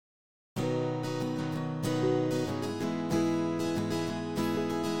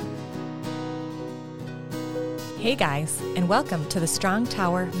Hey guys, and welcome to the Strong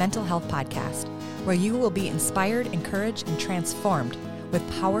Tower Mental Health Podcast, where you will be inspired, encouraged, and transformed with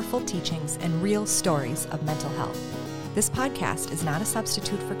powerful teachings and real stories of mental health. This podcast is not a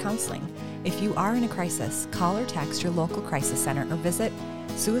substitute for counseling. If you are in a crisis, call or text your local crisis center or visit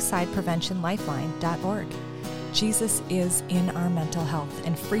suicidepreventionlifeline.org. Jesus is in our mental health,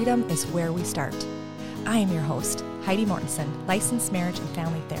 and freedom is where we start. I am your host, Heidi Mortensen, licensed marriage and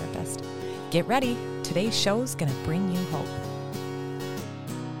family therapist. Get ready. Today's show is going to bring you hope.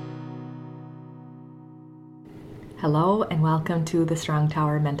 Hello and welcome to the Strong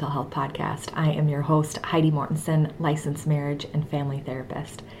Tower Mental Health Podcast. I am your host, Heidi Mortensen, licensed marriage and family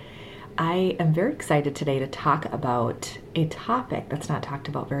therapist. I am very excited today to talk about a topic that's not talked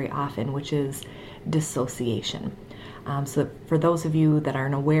about very often, which is dissociation. So for those of you that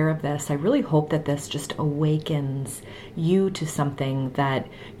aren't aware of this, I really hope that this just awakens you to something that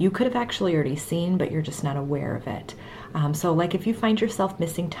you could have actually already seen, but you're just not aware of it. So like if you find yourself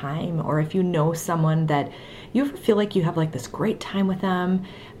missing time, or if you know someone that you ever feel like you have like this great time with them,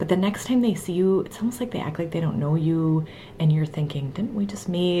 but the next time they see you, it's almost like they act like they don't know you, and you're thinking, didn't we just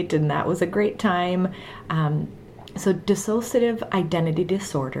meet? And that was a great time. So dissociative identity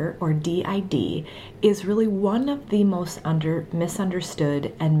disorder, or DID, is really one of the most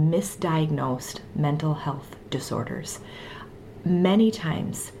misunderstood and misdiagnosed mental health disorders. Many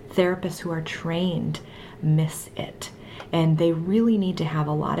times, therapists who are trained miss it, and they really need to have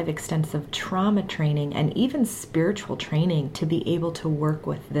a lot of extensive trauma training and even spiritual training to be able to work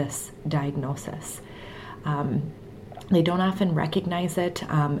with this diagnosis. They don't often recognize it,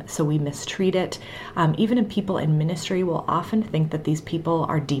 so we mistreat it. Even in people in ministry will often think that these people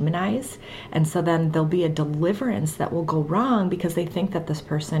are demonized, and so then there'll be a deliverance that will go wrong because they think that this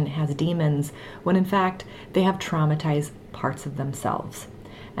person has demons, when in fact they have traumatized parts of themselves.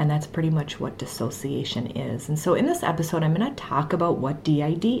 And that's pretty much what dissociation is. And so in this episode, I'm going to talk about what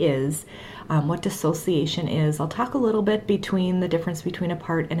DID is, what dissociation is. I'll talk a little bit between the difference between a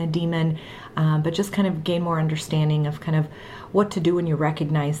part and a demon, but just kind of gain more understanding of kind of what to do when you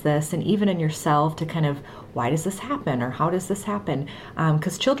recognize this, and even in yourself to kind of, why does this happen, or how does this happen?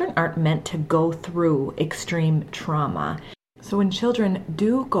 Because children aren't meant to go through extreme trauma. So when children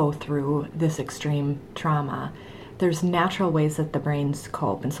do go through this extreme trauma, there's natural ways that the brains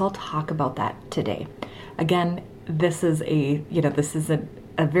cope, and so I'll talk about that today. Again, this is a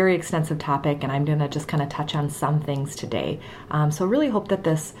very extensive topic, and I'm going to just kind of touch on some things today. So I really hope that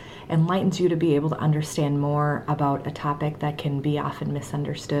this enlightens you to be able to understand more about a topic that can be often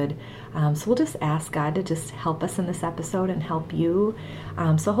misunderstood. So we'll just ask God to just help us in this episode and help you.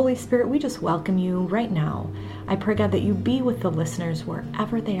 So Holy Spirit, we just welcome you right now. I pray, God, that you be with the listeners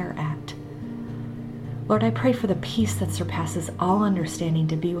wherever they are at. Lord, I pray for the peace that surpasses all understanding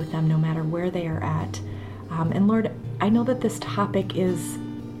to be with them no matter where they are at. And Lord, I know that this topic is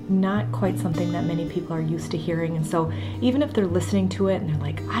not quite something that many people are used to hearing. And so even if they're listening to it and they're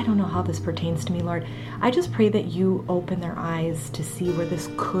like, I don't know how this pertains to me, Lord, I just pray that you open their eyes to see where this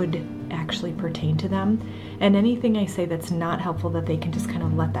could actually pertain to them. And anything I say that's not helpful, that they can just kind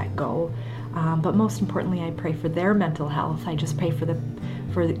of let that go. But most importantly, I pray for their mental health. I just pray for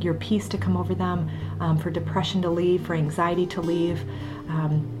your peace to come over them, for depression to leave, for anxiety to leave.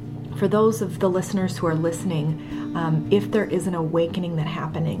 For those of the listeners who are listening, if there is an awakening that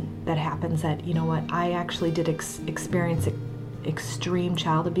happens that, you know what, I actually did experience extreme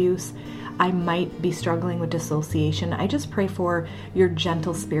child abuse, I might be struggling with dissociation, I just pray for your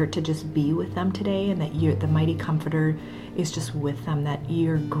gentle spirit to just be with them today, and that the mighty comforter is just with them, that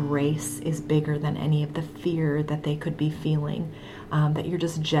your grace is bigger than any of the fear that they could be feeling, that you're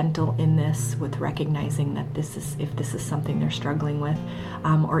just gentle in this, with recognizing that if this is something they're struggling with,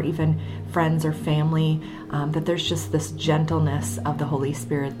 or even friends or family, that there's just this gentleness of the Holy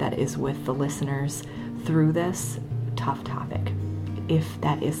Spirit that is with the listeners through this tough topic, if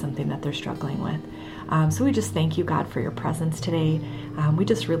that is something that they're struggling with. So we just thank you, God, for your presence today. We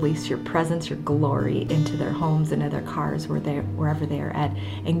just release your presence, your glory into their homes, into their cars, wherever they are at,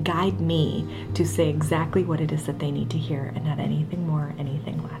 and guide me to say exactly what it is that they need to hear, and not anything more,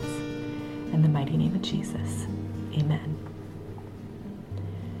 anything less. In the mighty name of Jesus, amen.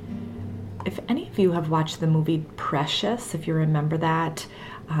 If any of you have watched the movie Precious, if you remember that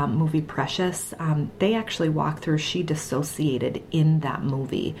movie Precious, they actually walk through, she dissociated in that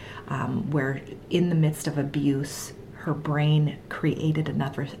movie, where in the midst of abuse, her brain created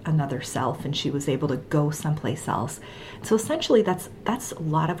another self, and she was able to go someplace else. So essentially that's a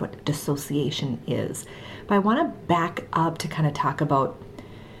lot of what dissociation is. But I want to back up to kind of talk about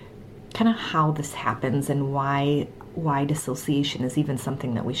kind of how this happens and why dissociation is even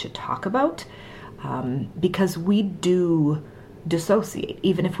something that we should talk about. because we do dissociate,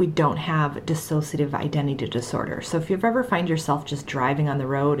 even if we don't have dissociative identity disorder. So if you've ever find yourself just driving on the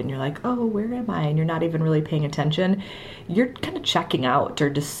road and you're like, oh, where am I? And you're not even really paying attention, you're kind of checking out or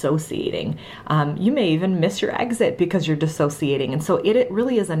dissociating. You may even miss your exit because you're dissociating. And so it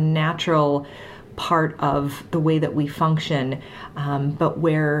really is a natural part of the way that we function. But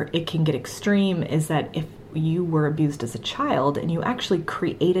where it can get extreme is that if you were abused as a child and you actually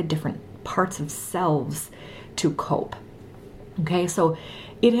created different parts of selves to cope. Okay, so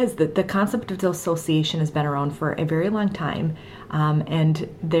it has the concept of dissociation has been around for a very long time, and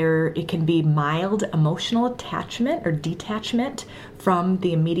it can be mild emotional attachment or detachment from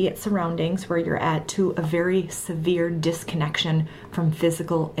the immediate surroundings where you're at to a very severe disconnection from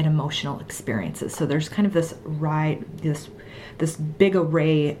physical and emotional experiences. So there's kind of this big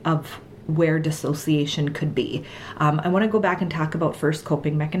array of where dissociation could be. I want to go back and talk about first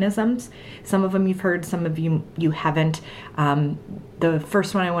coping mechanisms. Some of them you've heard, some of you haven't. The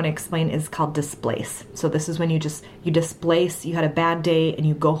first one I want to explain is called displace. So this is when you displace, you had a bad day and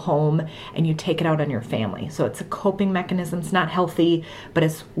you go home and you take it out on your family. So it's a coping mechanism. It's not healthy, but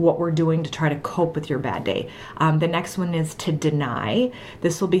it's what we're doing to try to cope with your bad day. The next one is to deny.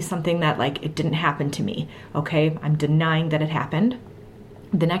 This will be something that like, it didn't happen to me. Okay, I'm denying that it happened.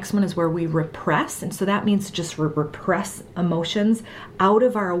 The next one is where we repress, and so that means just repress emotions out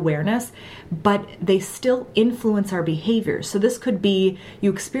of our awareness, but they still influence our behaviors. So this could be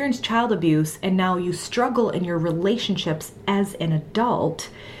you experience child abuse and now you struggle in your relationships as an adult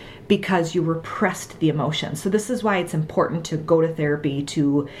because you repressed the emotions. So this is why it's important to go to therapy,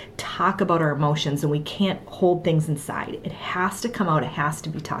 to talk about our emotions, and we can't hold things inside. It has to come out. It has to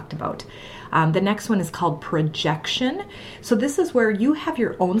be talked about. The next one is called projection. So this is where you have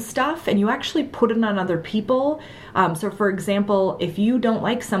your own stuff and you actually put it on other people. So for example, if you don't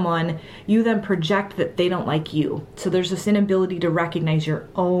like someone, you then project that they don't like you. So there's this inability to recognize your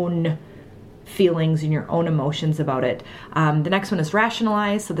own feelings and your own emotions about it. The next one is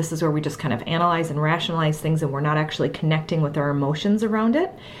rationalize. So this is where we just kind of analyze and rationalize things and we're not actually connecting with our emotions around it.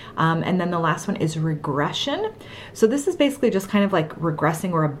 And then the last one is regression. So this is basically just kind of like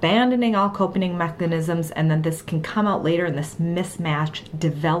regressing or abandoning all coping mechanisms, and then this can come out later in this mismatch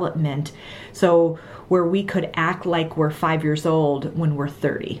development. So where we could act like we're 5 years old when we're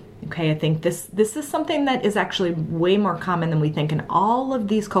 30. Okay, I think this is something that is actually way more common than we think. And all of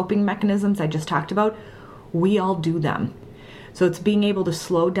these coping mechanisms I just talked about, we all do them. So it's being able to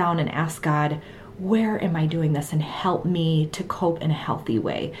slow down and ask God, where am I doing this? And help me to cope in a healthy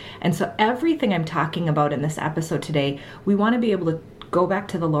way. And so everything I'm talking about in this episode today, we want to be able to go back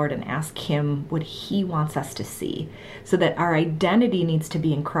to the Lord and ask Him what He wants us to see, so that our identity needs to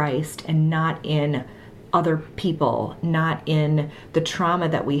be in Christ and not in other people, not in the trauma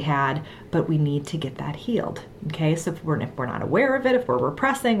that we had, but we need to get that healed. Okay, so if we're not aware of it, if we're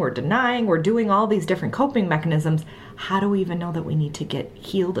repressing, we're denying, we're doing all these different coping mechanisms, how do we even know that we need to get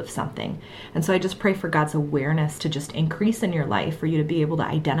healed of something? And so I just pray for God's awareness to just increase in your life, for you to be able to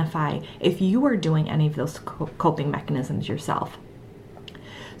identify if you are doing any of those coping mechanisms yourself.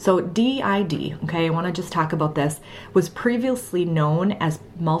 So DID, okay, I want to just talk about this, was previously known as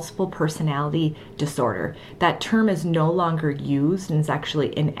multiple personality disorder. That term is no longer used and is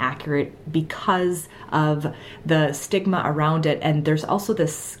actually inaccurate because of the stigma around it. And there's also the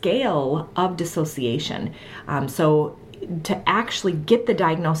scale of dissociation. So to actually get the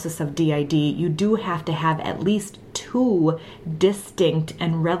diagnosis of DID, you do have to have at least 2 distinct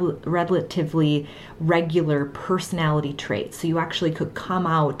and relatively regular personality traits. So you actually could come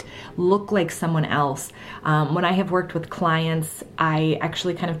out, look like someone else. When I have worked with clients, I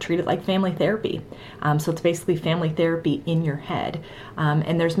actually kind of treat it like family therapy. So it's basically family therapy in your head.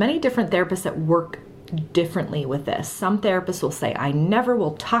 And there's many different therapists that work differently with this. Some therapists will say, I never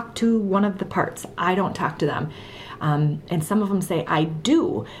will talk to one of the parts. I don't talk to them. And some of them say, I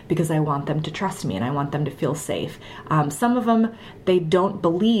do, because I want them to trust me and I want them to feel safe. Some of them, they don't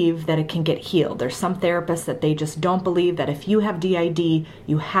believe that it can get healed. There's some therapists that they just don't believe that if you have DID,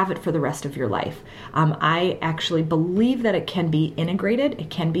 you have it for the rest of your life. I actually believe that it can be integrated, it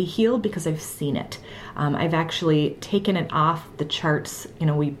can be healed, because I've seen it. I've actually taken it off the charts.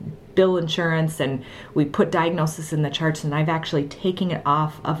 We bill insurance and we put diagnosis in the charts, and I've actually taken it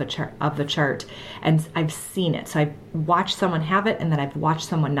off of the chart, and I've seen it. So I've watched someone have it, and then I've watched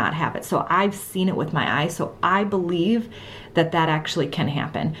someone not have it. So I've seen it with my eyes. So I believe that actually can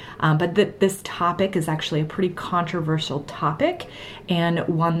happen. But this topic is actually a pretty controversial topic, and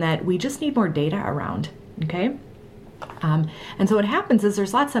one that we just need more data around. Okay. And so what happens is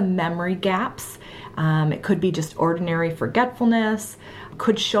there's lots of memory gaps It could be just ordinary forgetfulness,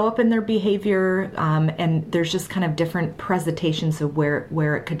 could show up in their behavior, and there's just kind of different presentations of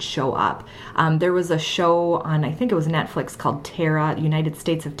where it could show up. There was a show on, I think it was Netflix, called Tara, United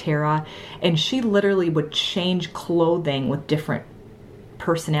States of Tara, and she literally would change clothing with different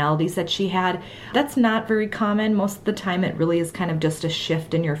personalities that she had. That's not very common. Most of the time it really is kind of just a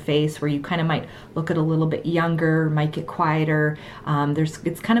shift in your face where you kind of might look at a little bit younger, might get quieter.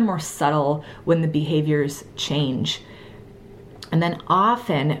 It's kind of more subtle when the behaviors change. And then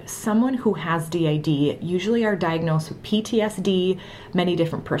often someone who has DID usually are diagnosed with PTSD, many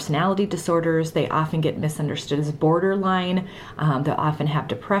different personality disorders. They often get misunderstood as borderline. They'll often have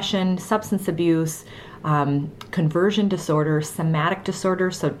depression, substance abuse, conversion disorders, somatic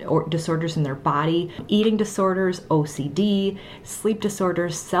disorders, or disorders in their body, eating disorders, OCD, sleep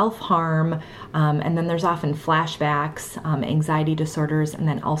disorders, self-harm, and then there's often flashbacks, anxiety disorders, and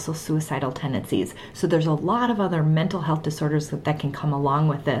then also suicidal tendencies. So there's a lot of other mental health disorders that can come along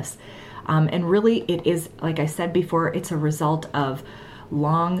with this. And really it is, like I said before, it's a result of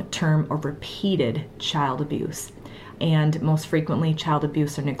long-term or repeated child abuse. And most frequently child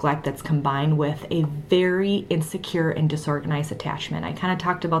abuse or neglect that's combined with a very insecure and disorganized attachment. I kind of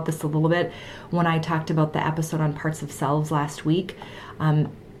talked about this a little bit when I talked about the episode on parts of selves last week. And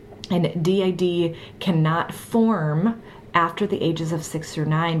DID cannot form after the ages of 6 or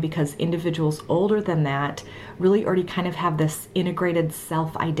 9 because individuals older than that really already kind of have this integrated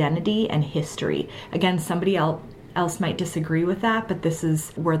self-identity and history. Again, somebody else might disagree with that, but this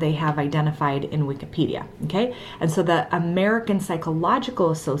is where they have identified in Wikipedia, okay? And so the American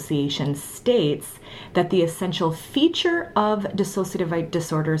Psychological Association states that the essential feature of dissociative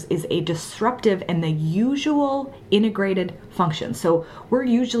disorders is a disruptive in the usual integrated function. So we're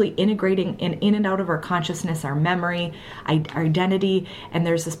usually integrating in and out of our consciousness, our memory, our identity, and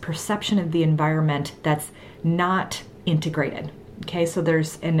there's this perception of the environment that's not integrated. Okay, so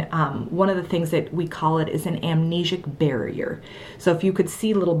there's one of the things that we call it is an amnesic barrier. So if you could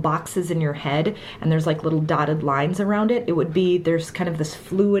see little boxes in your head and there's like little dotted lines around it, there's kind of this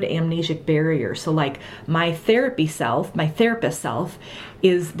fluid amnesic barrier. So like my therapist self,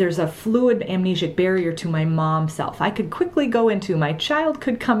 there's a fluid amnesic barrier to my mom self. I could quickly go into, my child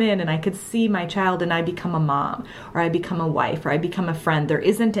could come in and I could see my child and I become a mom, or I become a wife, or I become a friend. There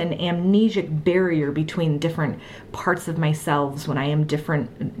isn't an amnesic barrier between different parts of myself when I am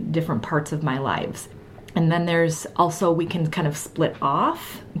different parts of my lives. And then there's also, we can kind of split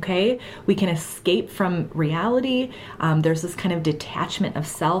off, okay? We can escape from reality. There's this kind of detachment of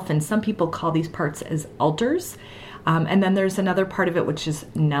self, and some people call these parts as alters. And then there's another part of it, which is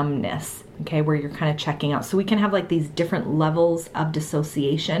numbness, okay, where you're kind of checking out. So we can have like these different levels of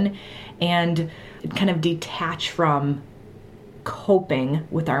dissociation and kind of detach from coping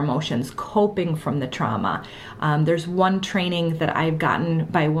with our emotions, coping from the trauma. There's one training that I've gotten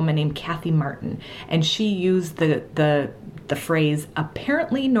by a woman named Kathy Martin, and she used the phrase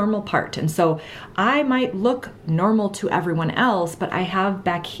apparently normal part. And so I might look normal to everyone else, but I have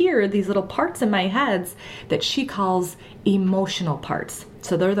back here these little parts in my heads that she calls emotional parts.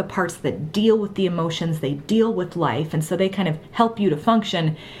 So they're the parts that deal with the emotions, they deal with life, and so they kind of help you to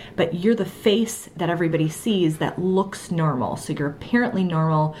function, but you're the face that everybody sees that looks normal. So you're apparently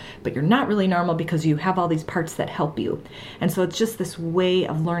normal, but you're not really normal because you have all these parts that help you. And so it's just this way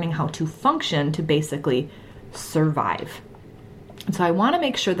of learning how to function to basically survive. And so I want to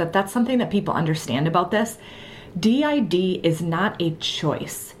make sure that that's something that people understand about this. DID is not a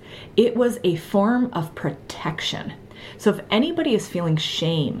choice. It was a form of protection. So if anybody is feeling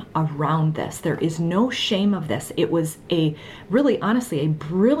shame around this, there is no shame of this. It was honestly, a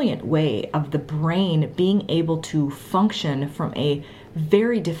brilliant way of the brain being able to function from a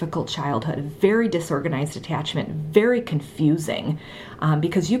very difficult childhood, very disorganized attachment, very confusing,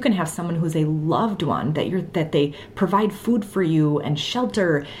 because you can have someone who's a loved one that they provide food for you and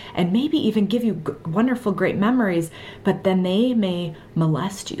shelter and maybe even give you wonderful, great memories, but then they may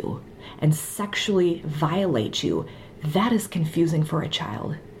molest you and sexually violate you. That is confusing for a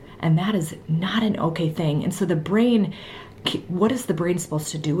child, and that is not an okay thing. And so the brain, what is the brain supposed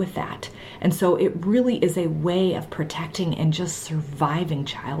to do with that? And so it really is a way of protecting and just surviving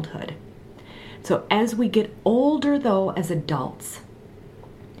childhood. So as we get older, though, as adults,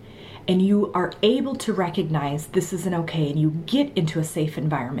 and you are able to recognize this isn't okay, and you get into a safe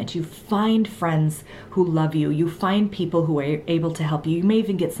environment, you find friends who love you, you find people who are able to help you, you may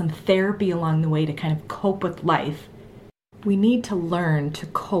even get some therapy along the way to kind of cope with life. We need to learn to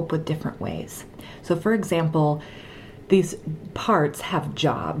cope with different ways. So for example, these parts have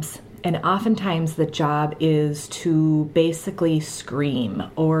jobs, and oftentimes the job is to basically scream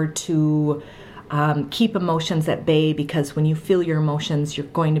or to keep emotions at bay, because when you feel your emotions, you're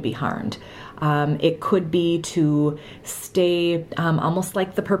going to be harmed. It could be to stay almost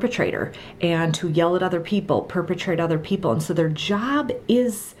like the perpetrator and to yell at other people, perpetrate other people. And so their job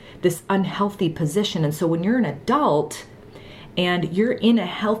is this unhealthy position. And so when you're an adult and you're in a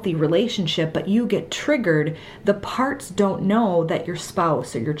healthy relationship, but you get triggered, the parts don't know that your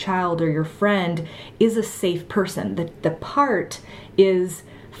spouse or your child or your friend is a safe person. The part is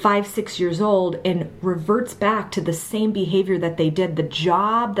 5, 6 years old and reverts back to the same behavior that they did, the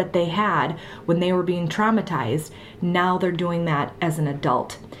job that they had when they were being traumatized. Now they're doing that as an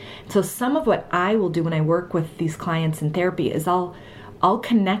adult. So some of what I will do when I work with these clients in therapy is I'll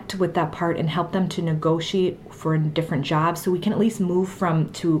connect with that part and help them to negotiate for a different job, so we can at least move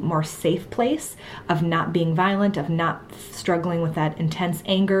to a more safe place of not being violent, of not struggling with that intense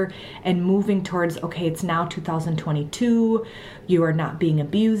anger, and moving towards, okay, it's now 2022, you are not being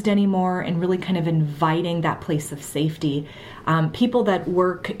abused anymore, and really kind of inviting that place of safety. People that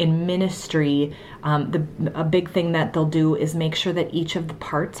work in ministry, a big thing that they'll do is make sure that each of the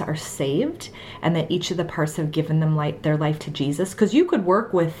parts are saved and that each of the parts have given them their life to Jesus. Because you could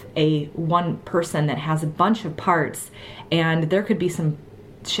work with one person that has a bunch of parts, and there could be some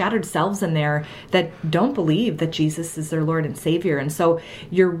shattered selves in there that don't believe that Jesus is their Lord and Savior. And so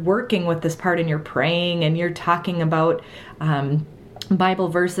you're working with this part and you're praying and you're talking about Bible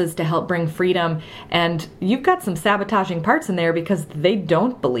verses to help bring freedom, and you've got some sabotaging parts in there because they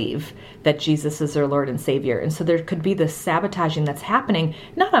don't believe that Jesus is their Lord and Savior. And so there could be this sabotaging that's happening,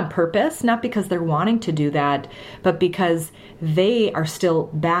 not on purpose, not because they're wanting to do that, but because they are still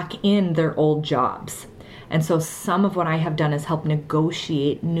back in their old jobs. And so some of what I have done is help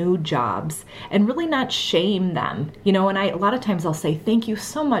negotiate new jobs and really not shame them. And a lot of times I'll say, thank you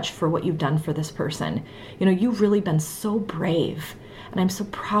so much for what you've done for this person. You've really been so brave. And I'm so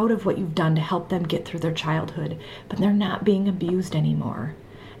proud of what you've done to help them get through their childhood, but they're not being abused anymore.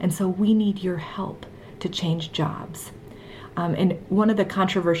 And so we need your help to change jobs. And one of the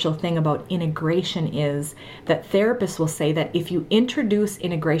controversial thing about integration is that therapists will say that if you introduce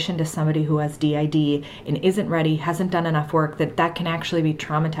integration to somebody who has DID and isn't ready, hasn't done enough work, that can actually be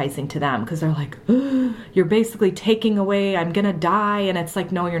traumatizing to them, because they're like, you're basically taking away, I'm going to die. And it's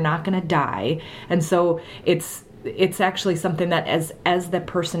like, no, you're not going to die. And so it's actually something that as the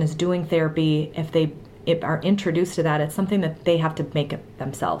person is doing therapy, if they are introduced to that, it's something that they have to make it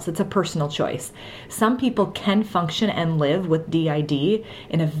themselves. It's a personal choice. Some people can function and live with DID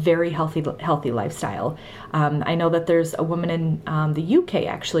in a very healthy lifestyle. I know that there's a woman in the UK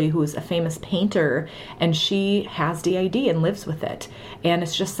actually who's a famous painter, and she has DID and lives with it. And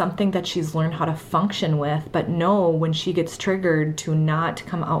it's just something that she's learned how to function with, but know when she gets triggered to not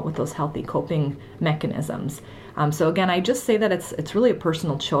come out with those healthy coping mechanisms. So again, I just say that it's really a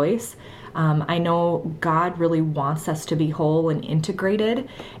personal choice. I know God really wants us to be whole and integrated,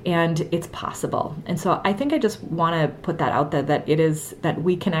 and it's possible. And so I think I just want to put that out there, that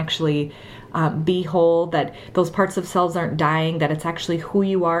we can actually be whole, that those parts of selves aren't dying, that it's actually who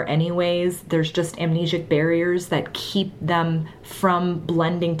you are anyways. There's just amnesic barriers that keep them from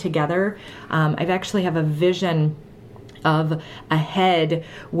blending together. I actually have a vision of a head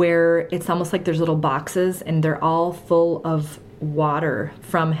where it's almost like there's little boxes and they're all full of water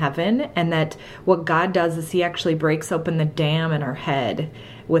from heaven, and that what God does is he actually breaks open the dam in our head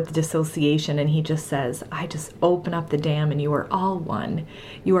with dissociation, and he just says, I just open up the dam and you are all one.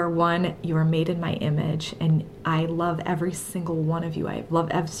 You are one, you are made in my image, and I love every single one of you. I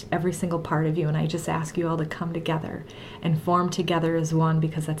love every single part of you, and I just ask you all to come together and form together as one,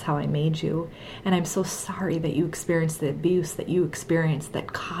 because that's how I made you. And I'm so sorry that you experienced the abuse that you experienced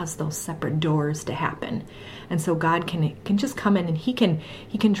that caused those separate doors to happen. And so God can just come in and he can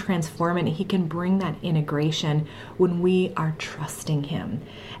transform it, and he can bring that integration when we are trusting him.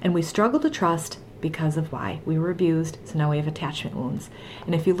 And we struggle to trust because of why? We were abused, so now we have attachment wounds.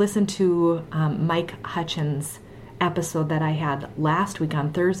 And if you listen to Mike Hutchins' episode that I had last week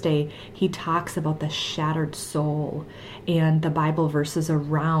on Thursday, he talks about the shattered soul and the Bible verses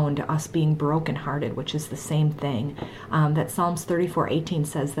around us being brokenhearted, which is the same thing. That Psalms 34:18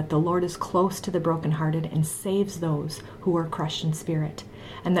 says that the Lord is close to the brokenhearted and saves those who are crushed in spirit.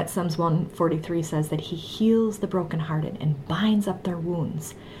 And that Psalms 143 says that he heals the brokenhearted and binds up their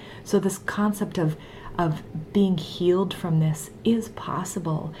wounds. So this concept of being healed from this is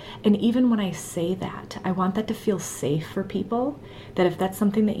possible. And even when I say that, I want that to feel safe for people, that if that's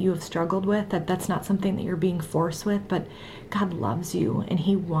something that you have struggled with, that's not something that you're being forced with, but God loves you and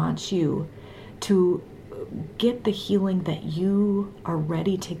he wants you to get the healing that you are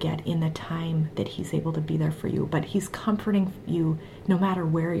ready to get in the time that he's able to be there for you. But he's comforting you no matter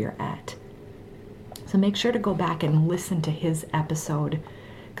where you're at. So make sure to go back and listen to his episode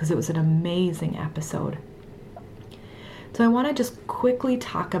because it was an amazing episode. So I want to just quickly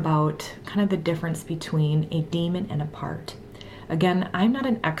talk about kind of the difference between a demon and a part. Again, I'm not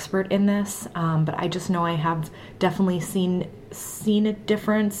an expert in this, but I just know I have definitely seen a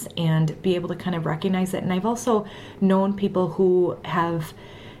difference and be able to kind of recognize it. And I've also known people who have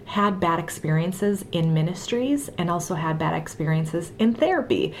had bad experiences in ministries and also had bad experiences in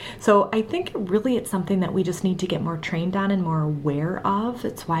therapy. So I think really it's something that we just need to get more trained on and more aware of.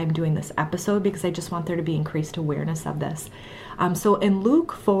 It's why I'm doing this episode, because I just want there to be increased awareness of this. So in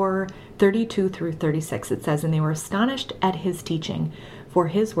Luke 4:32 through 36, it says, "And they were astonished at his teaching, for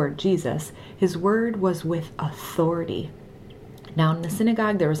his word," Jesus, "his word was with authority. Now in the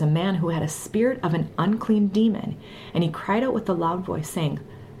synagogue there was a man who had a spirit of an unclean demon, and he cried out with a loud voice, saying,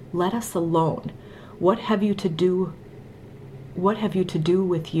 'Let us alone. What have you to do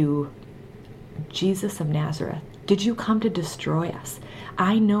with you, Jesus of Nazareth? Did you come to destroy us?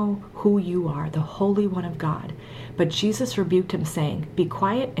 I know who you are, the Holy One of God.' But Jesus rebuked him, saying, 'Be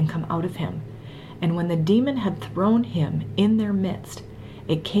quiet and come out of him.' And when the demon had thrown him in their midst,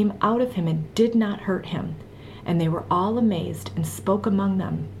 it came out of him and did not hurt him. And they were all amazed and spoke among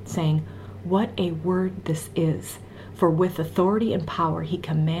them, saying, 'What a word this is! For with authority and power he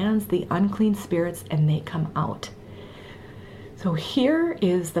commands the unclean spirits, and they come out.'" So here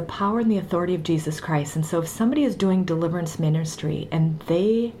is the power and the authority of Jesus Christ. And so if somebody is doing deliverance ministry and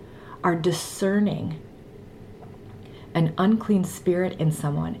they are discerning an unclean spirit in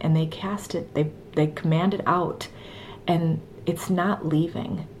someone and they cast it, they command it out, and it's not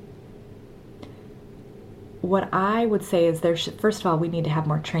leaving, what I would say is first of all, we need to have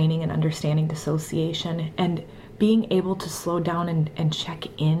more training and understanding dissociation and being able to slow down and check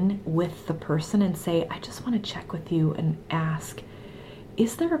in with the person and say, "I just want to check with you and ask,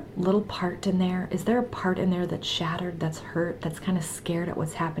 is there a little part in there? Is there a part in there that's shattered, that's hurt, that's kind of scared at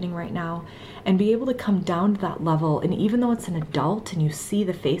what's happening right now?" And be able to come down to that level. And even though it's an adult and you see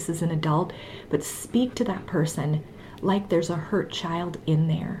the face as an adult, but speak to that person like there's a hurt child in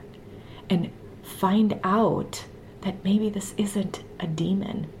there and find out that maybe this isn't a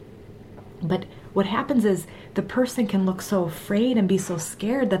demon. But what happens is the person can look so afraid and be so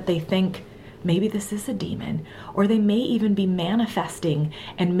scared that they think maybe this is a demon, or they may even be manifesting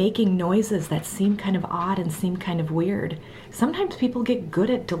and making noises that seem kind of odd and seem kind of weird. Sometimes people get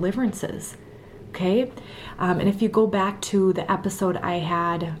good at deliverances. Okay? And if you go back to the episode I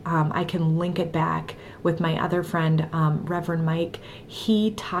had, I can link it back with my other friend, Reverend Mike.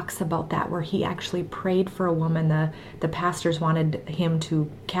 He talks about that, where he actually prayed for a woman. The pastors wanted him to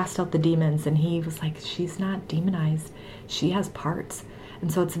cast out the demons, and he was like, "She's not demonized. She has parts."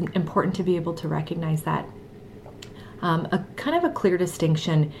 And so it's important to be able to recognize that. A kind of a clear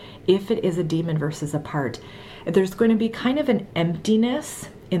distinction if it is a demon versus a part. There's going to be kind of an emptiness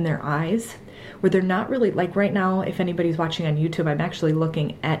in their eyes, where they're not really, like right now, if anybody's watching on YouTube, I'm actually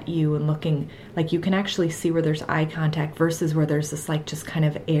looking at you and looking, like you can actually see where there's eye contact versus where there's this like just kind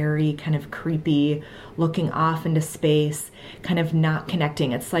of airy, kind of creepy, looking off into space, kind of not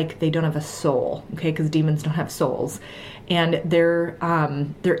connecting. It's like they don't have a soul, okay, because demons don't have souls. And there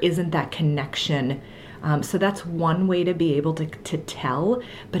isn't that connection. So that's one way to be able to tell.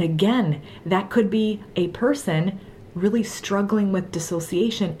 But again, that could be a person really struggling with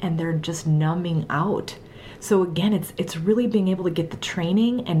dissociation and they're just numbing out. So again, it's really being able to get the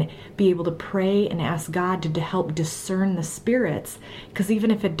training and be able to pray and ask God to help discern the spirits, because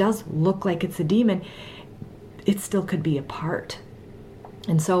even if it does look like it's a demon, it still could be a part.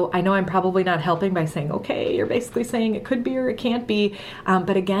 And so I know I'm probably not helping by saying, okay, you're basically saying it could be or it can't be.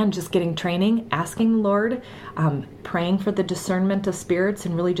 But again, just getting training, asking the Lord, praying for the discernment of spirits,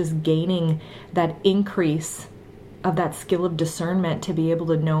 and really just gaining that increase of that skill of discernment to be able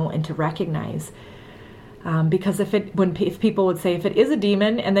to know and to recognize. Because if people would say, if it is a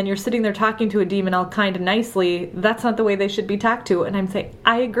demon and then you're sitting there talking to a demon all kind of nicely, that's not the way they should be talked to. And I'm saying,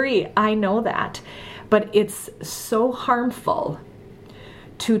 I agree, I know that. But it's so harmful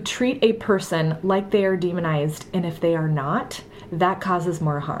to treat a person like they are demonized, and if they are not, that causes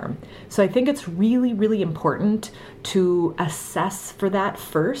more harm. So I think it's really, really important to assess for that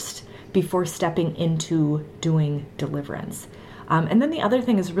first before stepping into doing deliverance. And then the other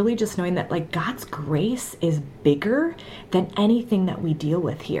thing is really just knowing that like God's grace is bigger than anything that we deal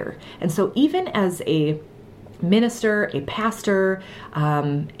with here. And so even as a minister, a pastor,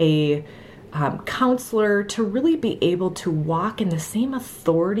 a counselor, to really be able to walk in the same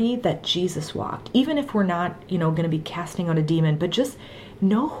authority that Jesus walked, even if we're not, going to be casting out a demon, but just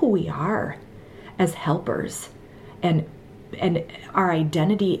know who we are as helpers and and our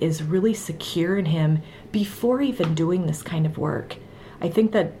identity is really secure in Him before even doing this kind of work. I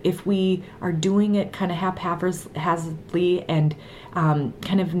think that if we are doing it kind of haphazardly and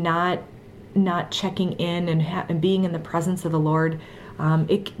kind of not checking in and being in the presence of the Lord,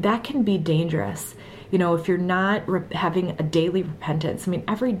 that can be dangerous. If you're not having a daily repentance,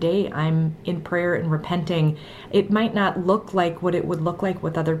 every day I'm in prayer and repenting. It might not look like what it would look like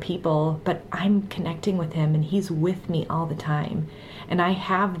with other people, but I'm connecting with Him and He's with me all the time. And I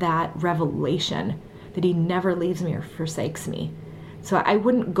have that revelation that He never leaves me or forsakes me. So I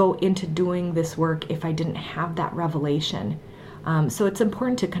wouldn't go into doing this work if I didn't have that revelation. So it's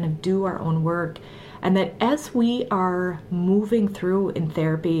important to kind of do our own work. And that as we are moving through in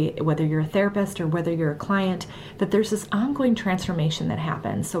therapy, whether you're a therapist or whether you're a client, that there's this ongoing transformation that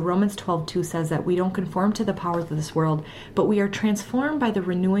happens. So Romans 12:2 says that we don't conform to the powers of this world, but we are transformed by the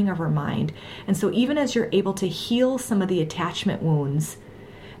renewing of our mind. And so even as you're able to heal some of the attachment wounds,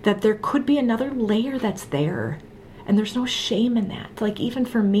 that there could be another layer that's there. And there's no shame in that. Like even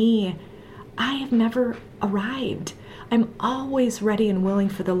for me, I have never arrived. I'm always ready and willing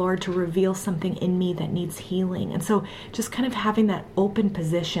for the Lord to reveal something in me that needs healing. And so just kind of having that open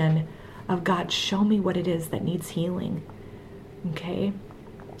position of, God, show me what it is that needs healing. Okay?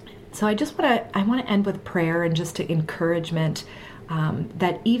 So I want to end with prayer and just to encouragement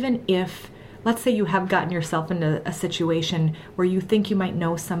that even if, let's say you have gotten yourself into a situation where you think you might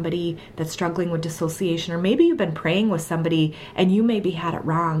know somebody that's struggling with dissociation, or maybe you've been praying with somebody and you maybe had it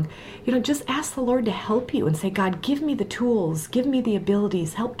wrong, just ask the Lord to help you and say, God, give me the tools, give me the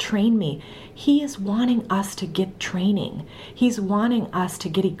abilities, help train me. He is wanting us to get training. He's wanting us to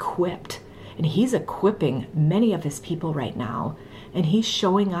get equipped, and He's equipping many of His people right now. And He's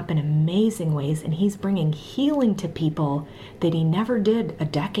showing up in amazing ways, and He's bringing healing to people that He never did a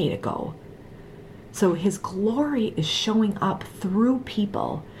decade ago. So His glory is showing up through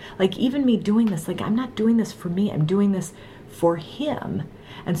people. Like even me doing this, like I'm not doing this for me, I'm doing this for Him.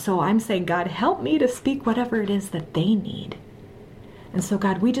 And so I'm saying, God, help me to speak whatever it is that they need. And so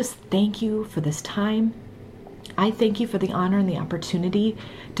God, we just thank You for this time. I thank You for the honor and the opportunity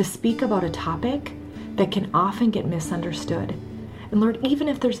to speak about a topic that can often get misunderstood. And Lord, even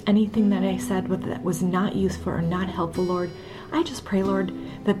if there's anything that I said that was not useful or not helpful, Lord, I just pray, Lord,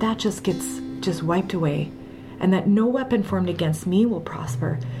 that just gets wiped away, and that no weapon formed against me will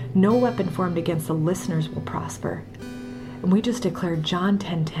prosper. No weapon formed against the listeners will prosper. And we just declare John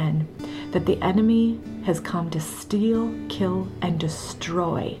 10:10, that the enemy has come to steal, kill, and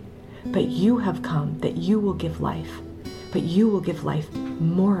destroy. But You have come that You will give life, but You will give life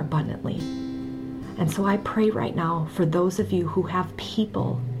more abundantly. And so I pray right now for those of you who have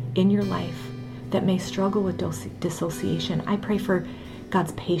people in your life that may struggle with dissociation. I pray for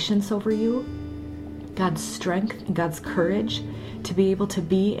God's patience over you, God's strength and God's courage to be able to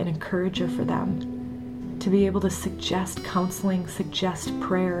be an encourager for them, to be able to suggest counseling, suggest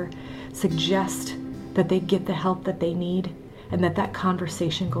prayer, suggest that they get the help that they need, and that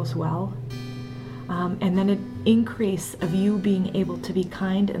conversation goes well. And then an increase of You being able to be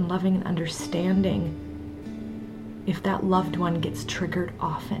kind and loving and understanding if that loved one gets triggered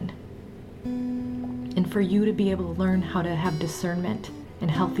often. And for You to be able to learn how to have discernment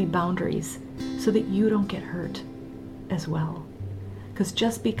and healthy boundaries so that you don't get hurt as well. Because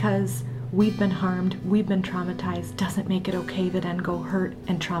just because we've been harmed, we've been traumatized, doesn't make it okay to then go hurt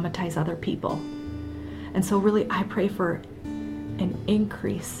and traumatize other people. And so really I pray for an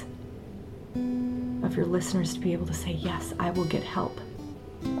increase of your listeners to be able to say, yes, I will get help.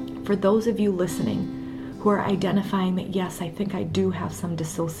 For those of you listening who are identifying that, yes, I think I do have some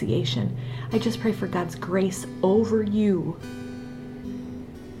dissociation, I just pray for God's grace over you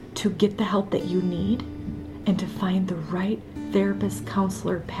to get the help that you need and to find the right therapist,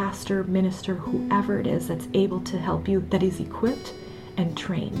 counselor, pastor, minister, whoever it is that's able to help you, that is equipped and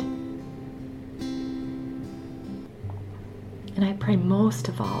trained. And I pray most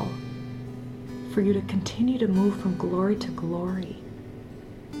of all for you to continue to move from glory to glory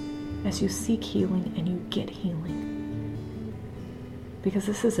as you seek healing and you get healing. Because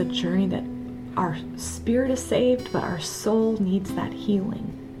this is a journey that our spirit is saved, but our soul needs that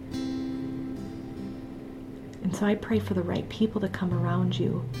healing. And so I pray for the right people to come around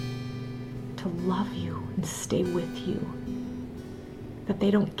you, to love you and stay with you, that they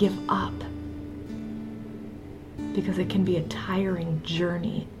don't give up, because it can be a tiring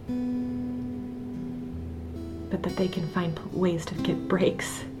journey, but that they can find ways to get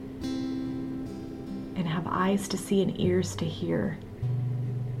breaks and have eyes to see and ears to hear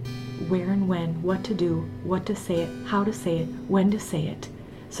where and when, what to do, what to say it, how to say it, when to say it.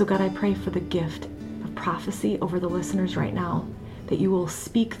 So God, I pray for the gift of prophecy over the listeners right now, that you will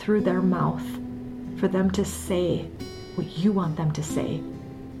speak through their mouth for them to say what you want them to say.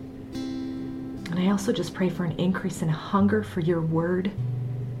 And I also just pray for an increase in hunger for your word,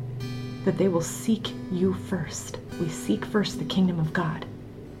 that they will seek you first. We seek first the kingdom of God.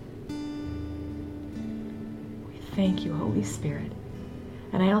 We thank you, Holy Spirit.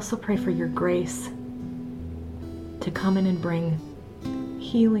 And I also pray for your grace to come in and bring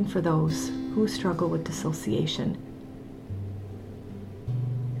healing for those who struggle with dissociation.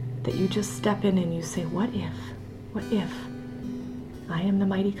 That you just step in and you say, what if I am the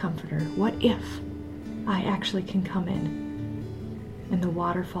mighty comforter? What if I actually can come in and the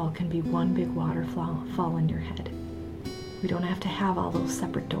waterfall can be one big waterfall in your head? We don't have to have all those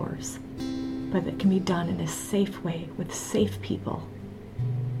separate doors, but it can be done in a safe way with safe people.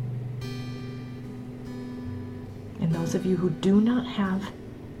 And those of you who do not have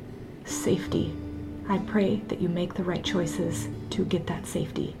safety, I pray that you make the right choices to get that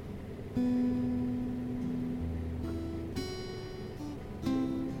safety.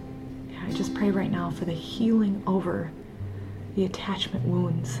 I just pray right now for the healing over the attachment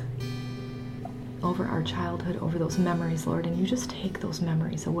wounds, over our childhood, over those memories, Lord, and you just take those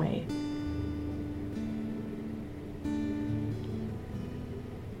memories away.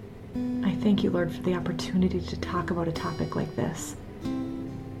 I thank you, Lord, for the opportunity to talk about a topic like this.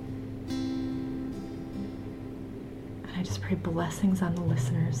 And I just pray blessings on the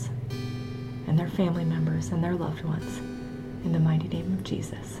listeners and their family members and their loved ones. In the mighty name of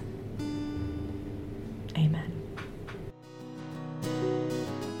Jesus. Amen.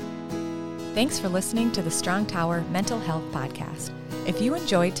 Thanks for listening to the Strong Tower Mental Health Podcast. If you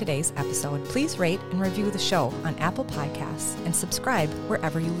enjoyed today's episode, please rate and review the show on Apple Podcasts and subscribe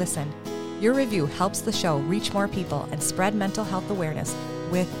wherever you listen. Your review helps the show reach more people and spread mental health awareness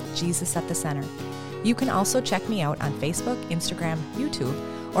with Jesus at the center. You can also check me out on Facebook, Instagram, YouTube,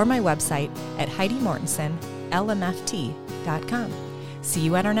 or my website at HeidiMortensonLMFT.com. See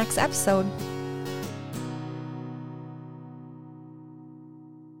you at our next episode.